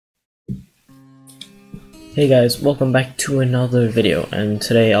Hey guys, welcome back to another video, and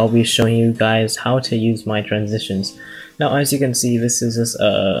today I'll be showing you guys how to use my transitions. Now, as you can see, this is just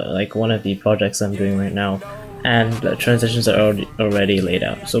like one of the projects I'm doing right now, and the transitions are already laid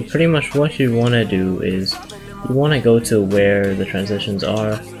out. So pretty much what you want to do is you want to go to where the transitions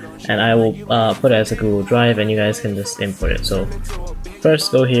are, and I will put it as a Google Drive, and you guys can just import it. So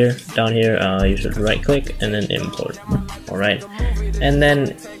first go here, down here, you should right click and then import. Alright, and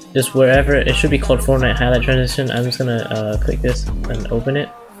then just wherever, it should be called Fortnite highlight transition. I'm just gonna click this and open it,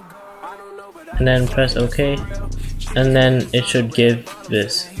 and then press OK, and then it should give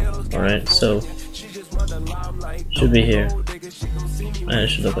this. Alright, so should be here, and it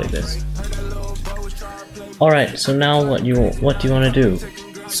should look like this. Alright, so now what do you want to do?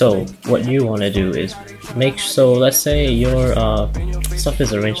 So what you want to do is let's say your stuff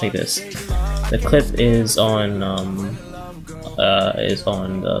is arranged like this. The clip is on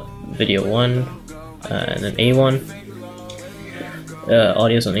the video 1, and then A1,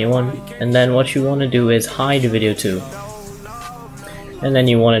 audio is on A1, and then what you want to do is hide video 2, and then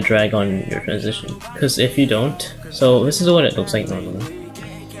you want to drag on your transition, because if you don't, so this is what it looks like normally.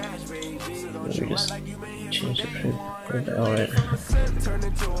 Let me just change it. Alright.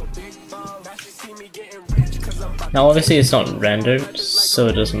 Now obviously it's not rendered, so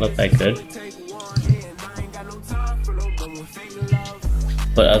it doesn't look that good,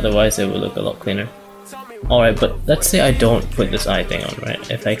 but otherwise it will look a lot cleaner. Alright, but let's say I don't put this eye thing on, right?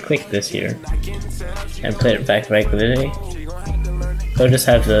 If I click this here and play it back regularly, it'll just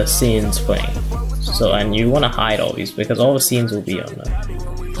have the scenes playing. So, and you want to hide all these because all the scenes will be on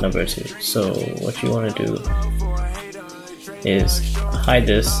number 2. So what you want to do is hide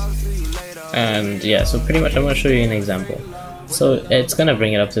this, and yeah, so pretty much I'm going to show you an example. So it's going to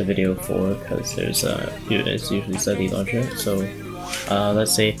bring it up to video 4 because there's it's usually slightly larger. So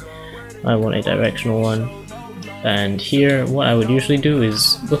let's say I want a directional one, and here what I would usually do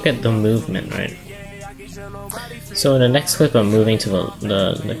is look at the movement, right? So in the next clip I'm moving to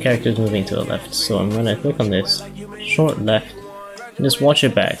the character is moving to the left, so I'm going to click on this short left and just watch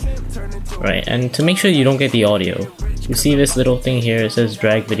it back, right? And to make sure you don't get the audio, you see this little thing here, it says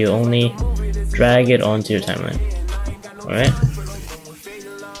drag video only, drag it onto your timeline. Alright,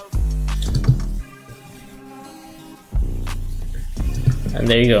 and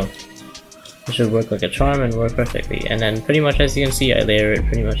there you go. It should work like a charm and work perfectly. And then pretty much, as you can see, I layer it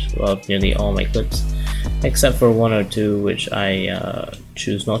pretty much up nearly all my clips, except for 1 or 2 which I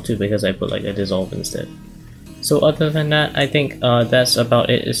choose not to because I put like a dissolve instead. So other than that, I think that's about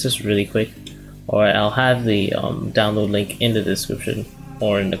it. It's just really quick. Alright, I'll have the download link in the description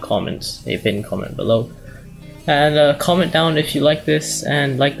or in the comments, a pinned comment below. And comment down if you like this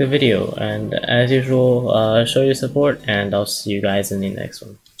and like the video, and as usual, show your support, and I'll see you guys in the next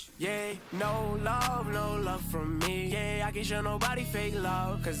one. Yeah, no love from me. Yeah, I can't show nobody fake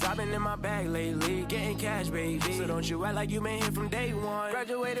love, cause I've been in my bag lately, getting cash, baby. So don't you act like you been here from day one.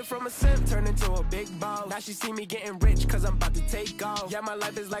 Graduated from a simp, turned into a big boss. Now she see me getting rich, cause I'm about to take off. Yeah, my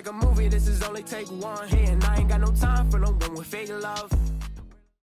life is like a movie, this is only take one. Hey, and I ain't got no time for no one with fake love.